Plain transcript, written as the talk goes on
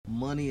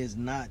money is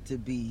not to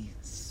be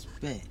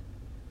spent.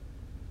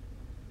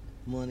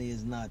 Money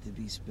is not to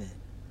be spent.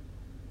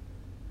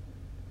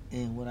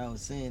 And what I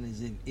was saying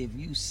is, if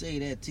you say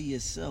that to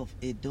yourself,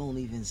 it don't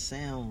even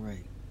sound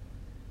right.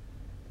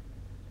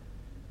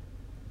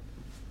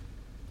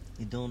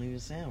 It don't even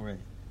sound right.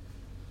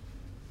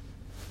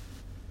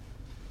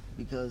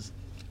 Because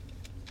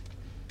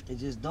it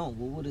just don't.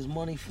 Well, what is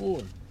money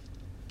for?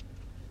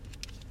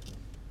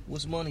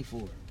 What's money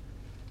for?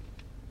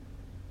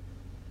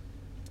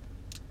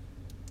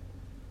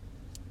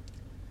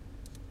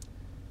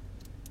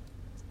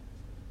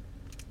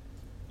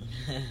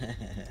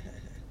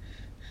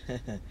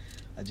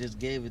 I just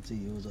gave it to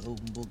you. It was an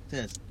open book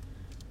test.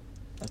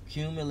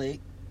 Accumulate.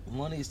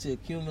 Money is to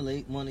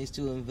accumulate. Money is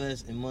to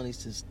invest. And money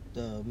is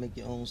to make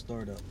your own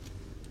startup.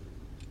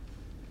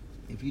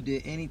 If you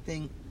did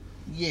anything,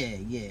 yeah.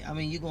 I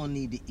mean, you're going to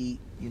need to eat.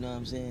 You know what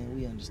I'm saying?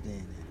 We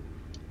understand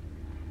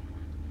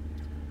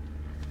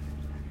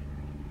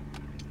that.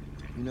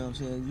 You know what I'm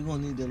saying? You're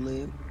going to need to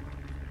live.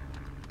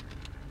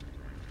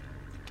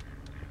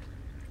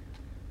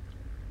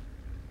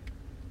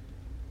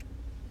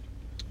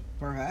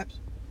 Perhaps.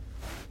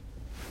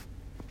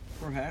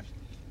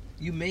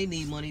 You may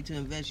need money to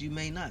invest, you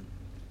may not.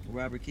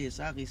 Robert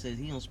Kiyosaki says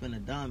he don't spend a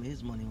dime of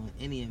his money on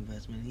any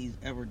investment he's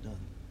ever done.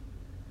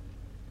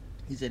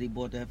 He said he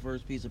bought that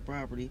first piece of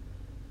property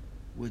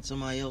with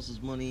somebody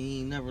else's money. He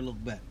ain't never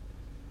looked back.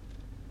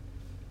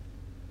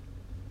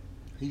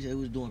 He said he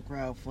was doing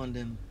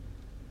crowdfunding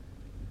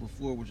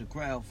before it was a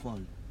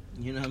crowdfund.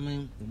 You know what I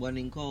mean? It wasn't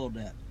even called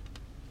that.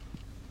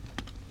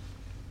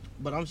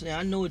 But I'm saying,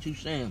 I know what you're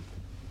saying.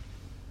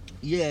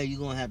 Yeah, you're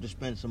going to have to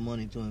spend some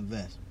money to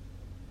invest.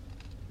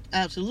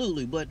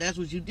 Absolutely, but that's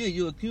what you did.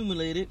 You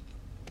accumulated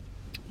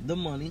the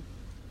money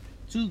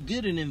to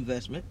get an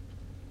investment,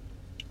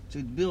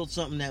 to build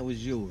something that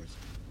was yours.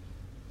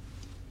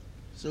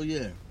 So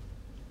yeah.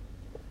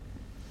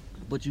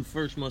 But you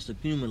first must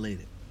accumulate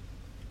it.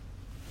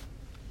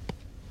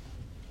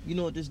 You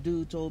know what this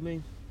dude told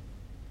me?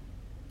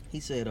 He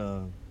said,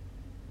 yo,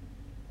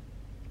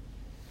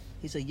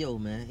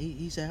 man.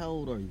 He said, how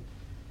old are you?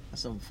 I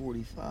said, I'm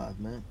 45,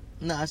 man.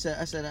 No, I said,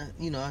 I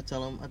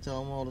tell him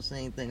all the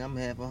same thing. I'm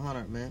half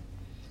 100, man.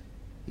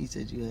 He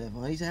said, you half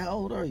 100. He said, how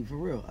old are you, for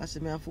real? I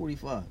said, man, I'm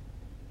 45.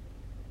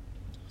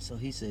 So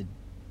he said,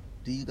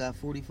 do you got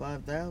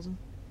 45,000?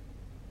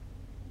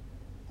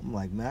 I'm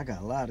like, man, I got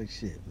a lot of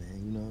shit,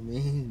 man. You know what I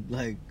mean?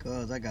 Like,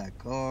 cause I got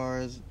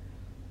cars,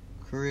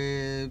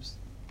 cribs,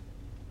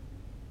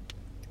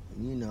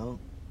 you know,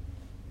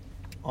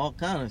 all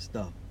kind of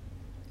stuff.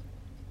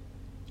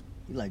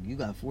 He like, you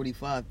got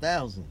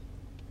 45,000.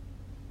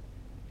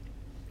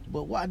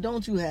 But why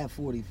don't you have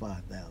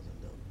 45,000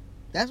 though?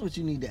 That's what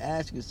you need to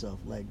ask yourself.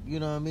 Like, you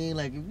know what I mean?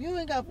 Like, if you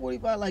ain't got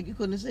 45, like, you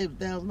couldn't have saved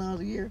 $1,000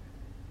 a year.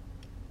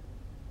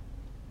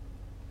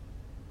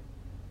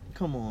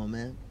 Come on,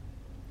 man.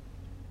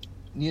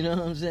 You know what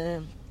I'm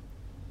saying?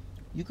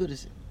 You could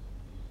have.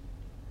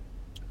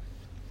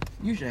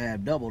 You should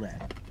have double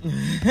that.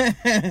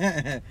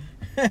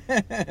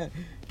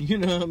 You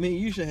know what I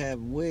mean? You should have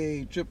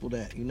way triple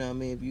that. You know what I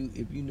mean?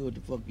 If you knew what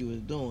the fuck you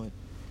was doing.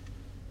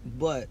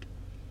 But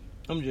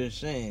I'm just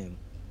saying,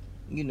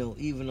 you know,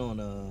 even on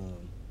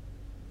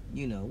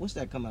you know, what's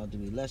that come out to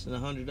be? Less than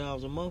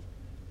 $100 a month?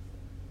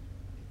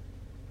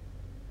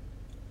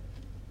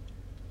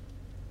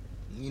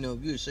 You know,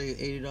 if you would save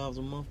 $80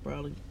 a month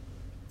probably.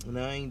 And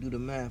I ain't do the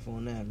math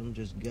on that. I'm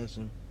just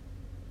guessing.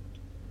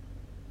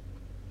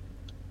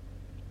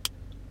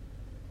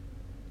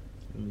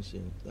 Let me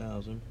see,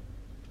 1,000.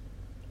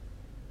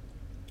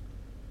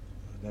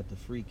 I got the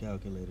free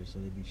calculator, so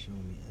they be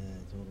showing me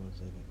ads. Hold on a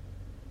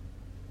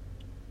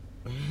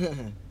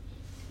second.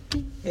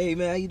 Hey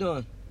man, how you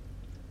doing?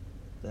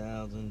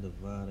 1,000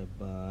 divided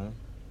by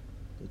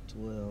the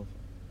 12,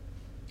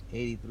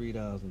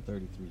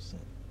 $83.33.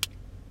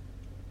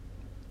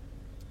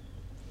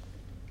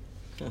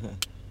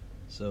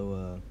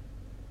 So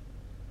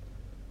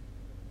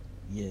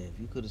yeah, if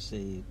you could have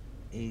saved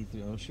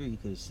 83, I'm sure you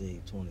could have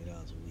saved $20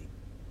 a week.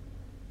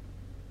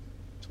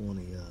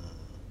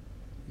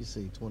 You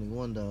say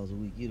 $21 a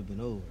week, you'd have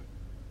been over.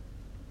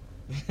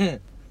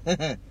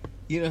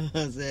 You know what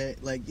I'm saying?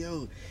 Like,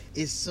 yo,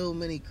 it's so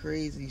many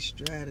crazy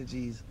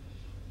strategies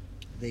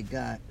they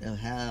got of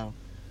how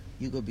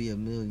you could be a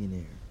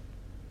millionaire,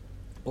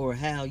 or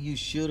how you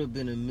should have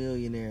been a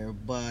millionaire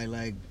by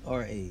like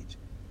our age.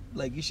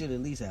 Like, you should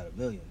at least have $1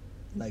 million.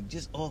 Like,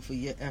 just off of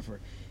your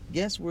effort.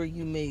 Guess where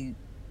you made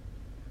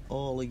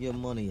all of your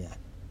money at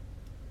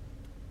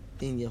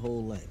in your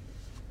whole life?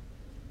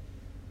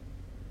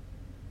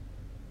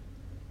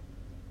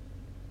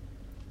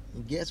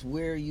 Guess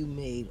where you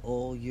made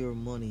all your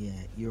money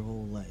at your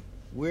whole life?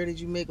 Where did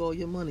you make all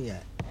your money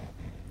at?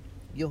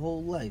 Your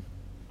whole life.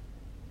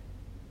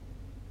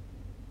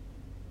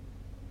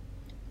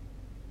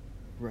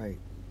 Right.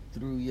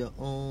 Through your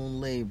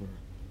own labor.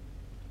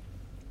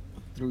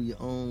 Through your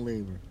own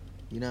labor.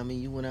 You know what I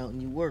mean? You went out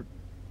and you worked.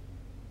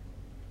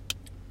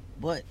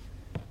 But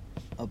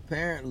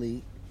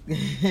apparently,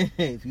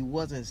 if you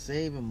wasn't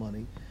saving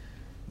money,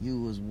 you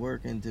was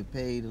working to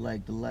pay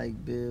like the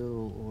light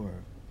bill or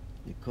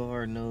your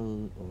car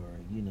note or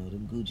the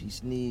Gucci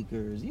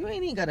sneakers. You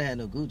ain't even gotta have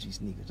no Gucci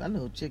sneakers. I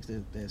know chicks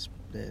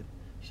that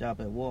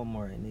shop at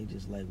Walmart and they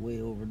just like way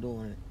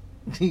overdoing it.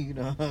 You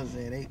know what I'm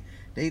saying?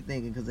 They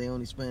thinking because they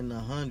only spend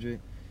 $100,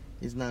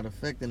 it's not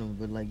affecting them.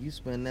 But like you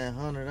spend that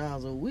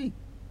 $100 a week.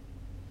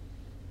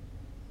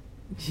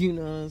 You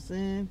know what I'm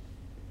saying?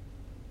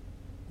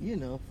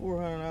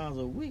 $400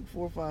 a week, $400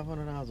 or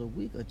 $500 a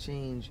week will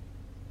change.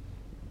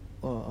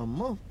 A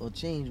month will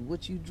change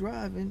what you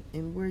driving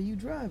and where you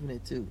driving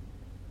it to.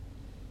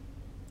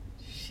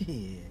 Shit.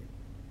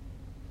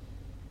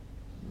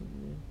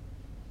 Mm-hmm.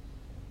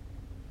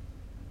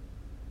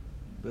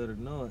 Better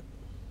know it.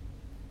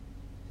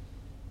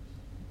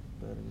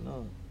 Better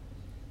know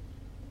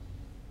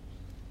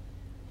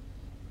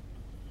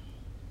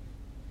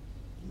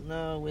it.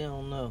 No, we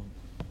don't know.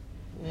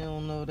 We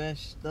don't know that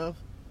stuff.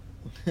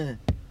 But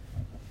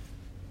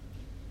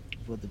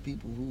the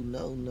people who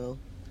know.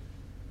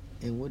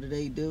 And what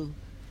do?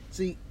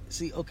 See,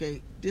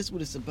 okay, this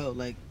what it's about.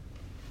 Like,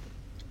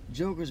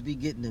 jokers be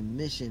getting the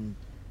mission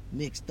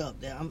mixed up.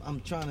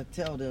 I'm trying to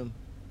tell them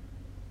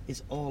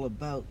it's all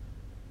about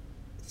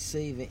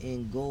saving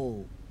in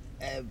gold.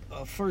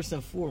 First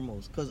and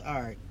foremost. Because,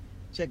 all right,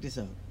 check this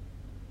out.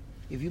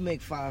 If you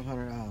make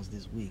 $500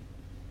 this week,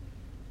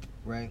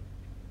 right?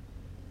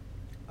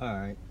 All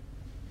right.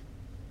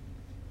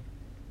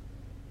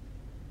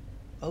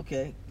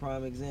 Okay,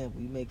 prime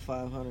example. You make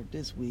 $500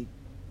 this week.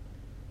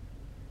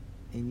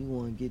 And you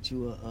want to get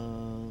you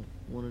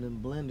one of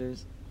them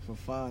blenders for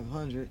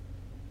 $500,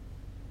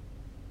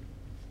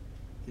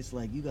 it's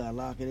like you gotta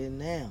lock it in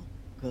now,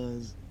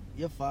 cause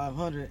your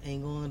 $500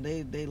 ain't going.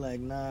 They like,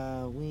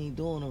 nah, we ain't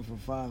doing them for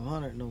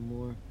 $500 no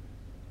more.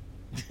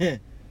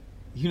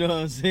 You know what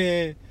I'm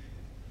saying?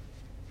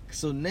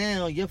 So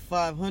now your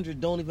 $500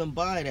 don't even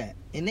buy that,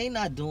 and they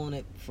not doing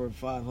it for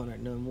 $500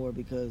 no more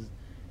because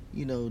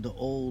the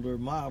older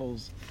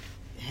models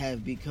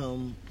have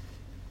become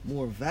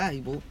more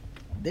valuable.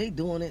 They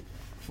doing it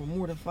for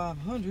more than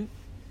 $500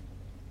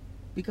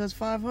 because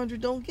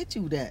 $500 don't get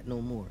you that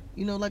no more.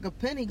 Like a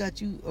penny got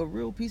you a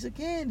real piece of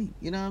candy.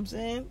 You know what I'm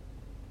saying?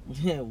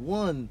 Yeah,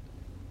 one.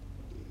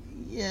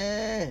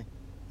 Yeah,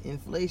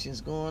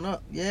 inflation's going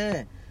up.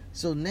 Yeah,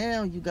 so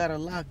now you gotta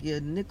lock your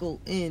nickel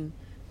in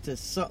to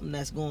something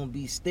that's gonna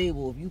be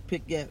stable. If you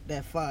pick that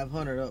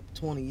 $500 up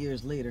 20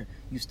 years later,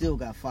 you still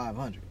got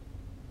 $500.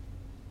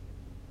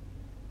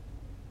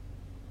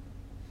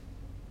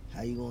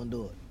 How you gonna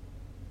do it?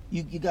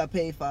 You got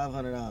paid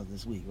 $500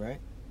 this week, right?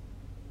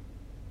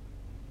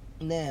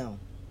 Now,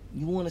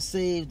 you want to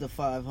save the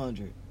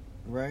 $500,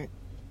 right?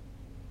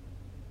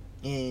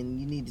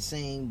 And you need the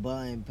same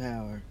buying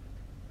power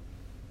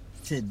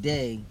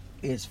today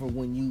as for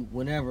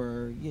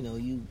whenever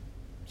you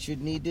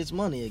should need this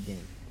money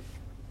again.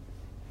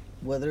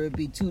 Whether it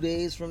be 2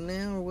 days from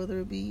now or whether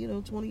it be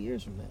 20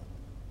 years from now.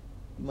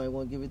 You might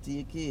want to give it to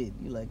your kid.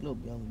 You like, look,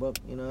 young buck,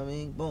 you know what I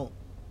mean? Boom,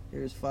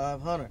 here's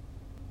 $500.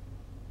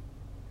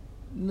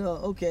 No,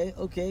 okay.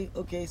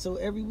 So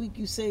every week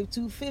you save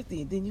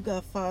 $250, and then you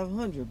got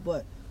 $500.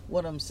 But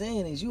what I'm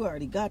saying is, you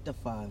already got the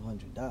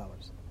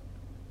 $500.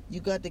 You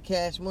got the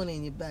cash money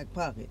in your back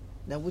pocket.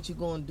 Now, what you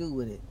gonna do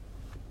with it?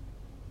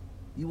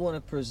 You want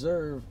to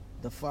preserve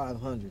the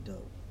 $500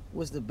 though.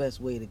 What's the best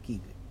way to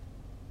keep it?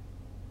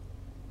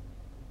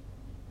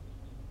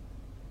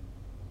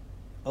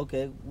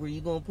 Okay, where you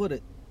gonna put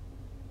it?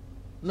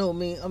 No,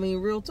 I mean,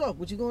 real talk.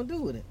 What you gonna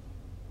do with it?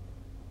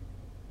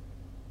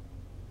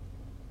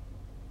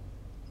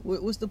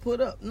 What's the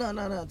put up?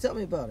 No. Tell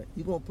me about it.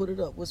 You gonna put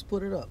it up? What's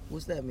put it up?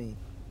 What's that mean?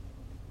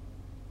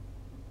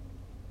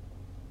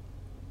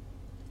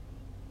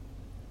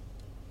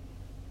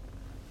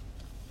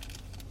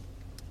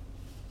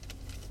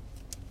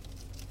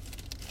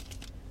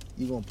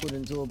 You gonna put it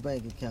into a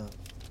bank account.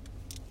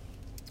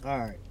 All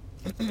right.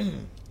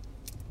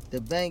 The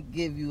bank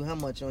give you how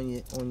much on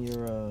your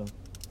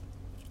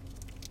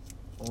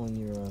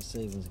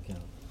savings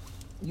account?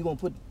 You gonna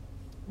put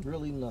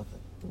really nothing,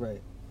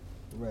 right?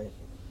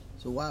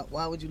 So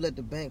why would you let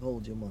the bank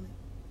hold your money?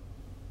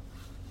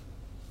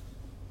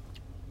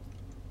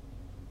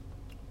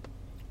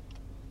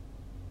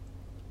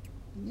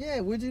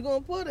 Yeah, where'd you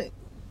gonna put it?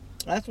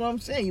 That's what I'm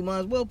saying. You might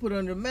as well put it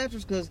under the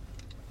mattress because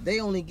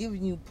they only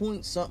giving you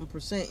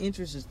 .something%.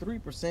 Interest is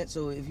 3%.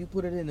 So if you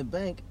put it in the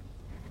bank,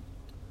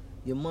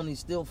 your money's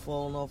still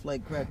falling off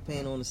like crack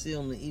paint on the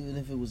ceiling. Even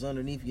if it was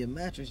underneath your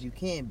mattress, you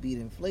can't beat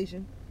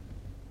inflation.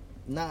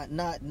 Not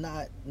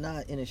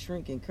in a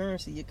shrinking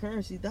currency. Your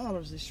currency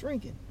dollars is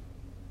shrinking.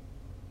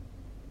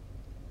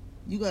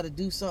 You got to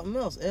do something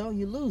else. L,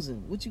 you're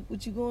losing. What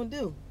you gonna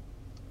do?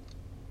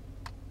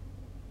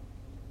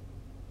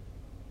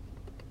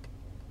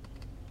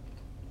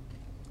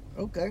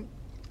 Okay,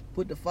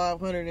 put the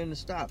 500 in the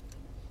stock.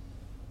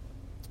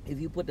 If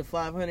you put the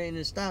 500 in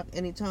the stock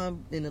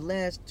anytime in the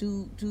last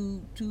two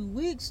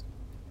weeks,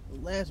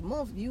 last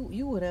month,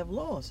 you would have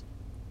lost.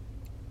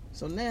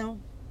 So now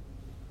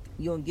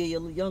you're gonna give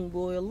your young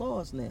boy a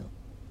loss now.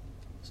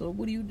 So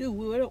what do?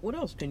 What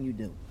else can you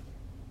do?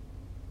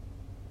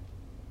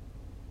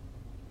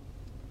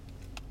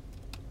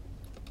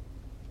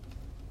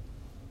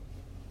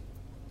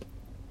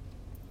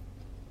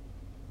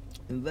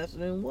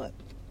 Invested in what?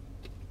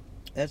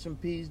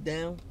 S&P's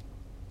down.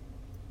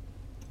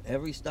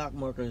 Every stock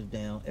market is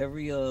down.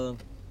 Every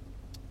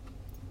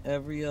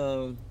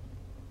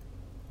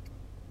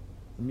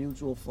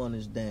mutual fund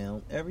is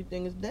down.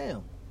 Everything is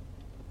down.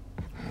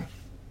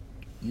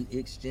 You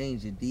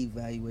exchange a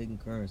devaluating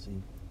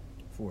currency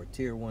for a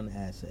tier 1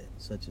 asset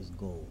such as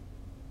gold.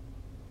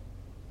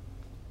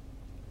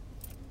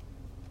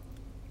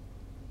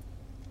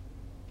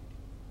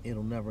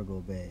 It'll never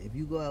go bad. If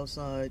you go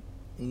outside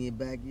in your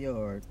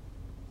backyard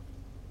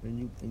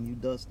and you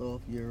dust off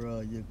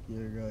your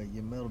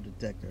metal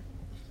detector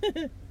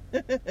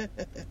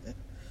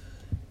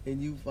and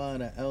you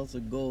find an ounce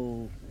of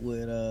gold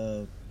with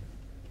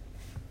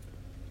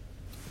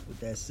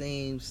that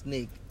same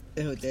snake,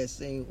 with that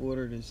same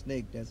order of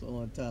snake that's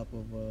on top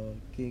of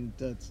King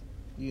Tut's,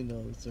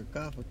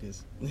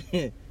 sarcophagus.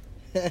 You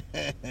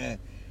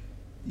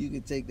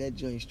could take that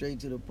joint straight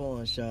to the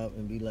pawn shop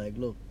and be like,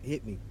 look,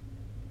 hit me.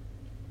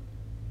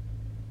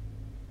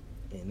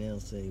 And they'll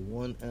say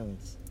 1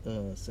 ounce,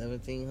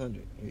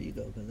 $1,700. Here you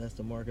go, because that's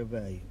the market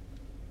value.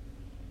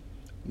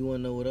 You want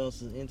to know what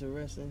else is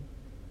interesting?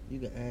 You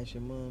can ask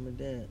your mom and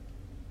dad.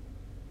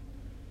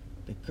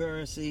 The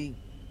currency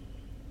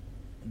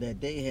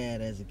that they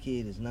had as a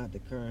kid is not the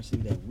currency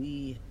that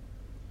we.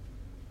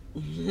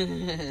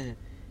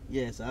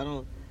 Yes, I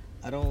don't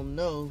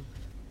know.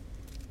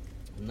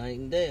 Night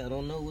and day, I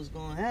don't know what's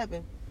gonna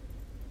happen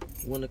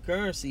when the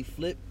currency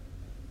flip.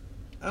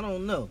 I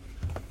don't know,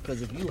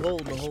 because if you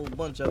hold a whole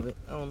bunch of it,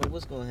 I don't know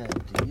what's gonna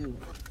happen to you.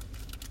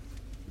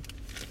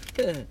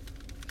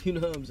 You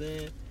know what I'm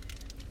saying?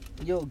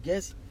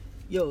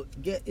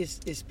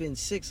 It's been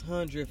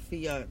 600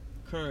 fiat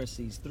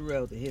currencies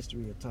throughout the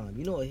history of time.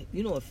 You know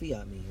what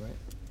fiat means, right?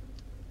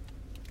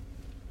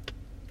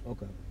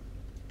 Okay.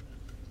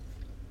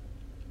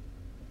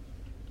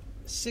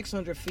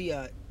 600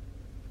 fiat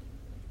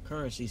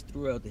currencies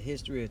throughout the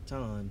history of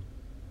time.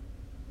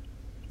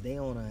 They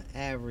on an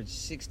average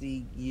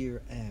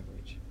 60-year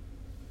average.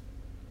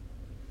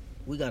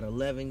 We got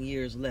 11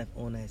 years left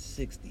on that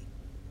 60.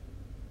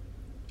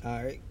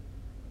 Alright?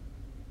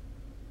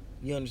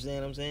 You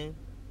understand what I'm saying?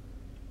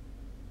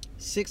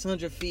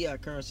 600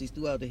 fiat currencies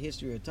throughout the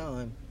history of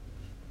time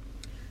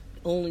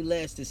only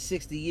lasted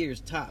 60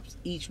 years tops.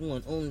 Each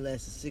one only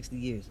lasted 60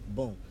 years.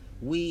 Boom.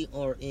 We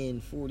are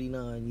in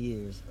 49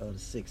 years of the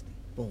 60.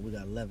 Boom. We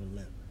got 11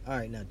 left.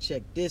 Alright, now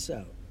check this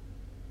out.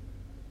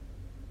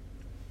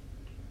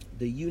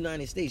 The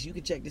United States, you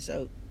can check this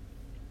out.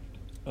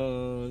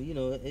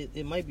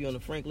 It might be on the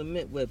Franklin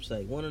Mint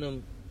website. One of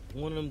them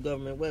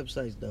government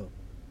websites, though.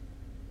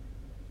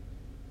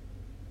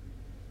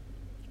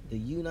 The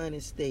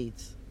United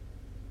States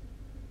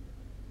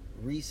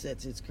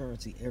resets its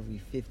currency every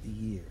 50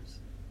 years.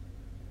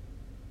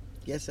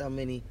 Guess how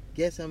many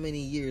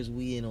years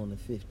we in on the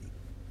 50?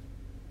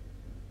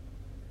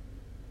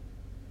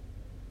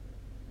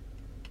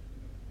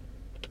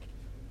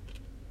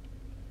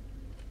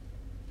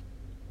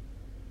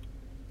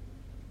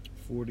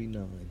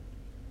 49.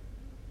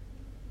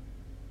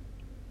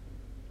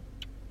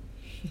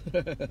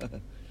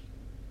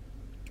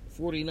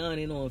 49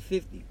 and on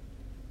 50.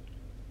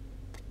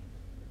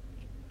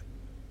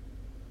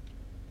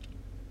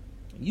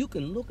 You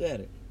can look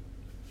at it.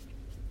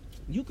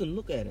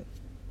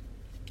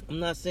 I'm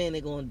not saying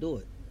they're going to do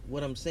it.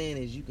 What I'm saying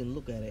is you can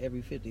look at it.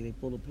 Every 50, they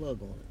pull a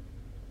plug on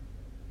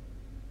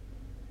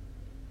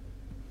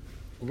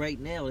it. Right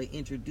now, they're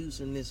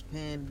introducing this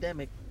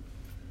pandemic,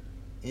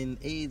 and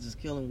AIDS is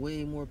killing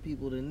way more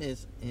people than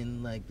this.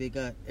 And like they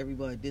got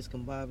everybody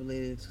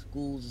discombobulated.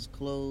 Schools is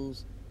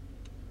closed.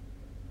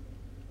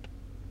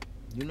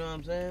 You know what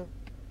I'm saying?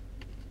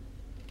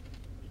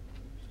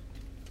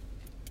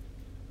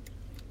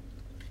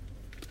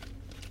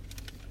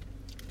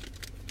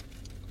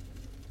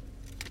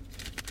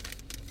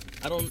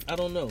 I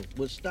don't know.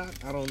 With stock,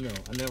 I don't know.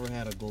 I never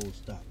had a gold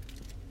stock.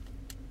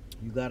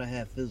 You gotta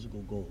have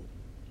physical gold.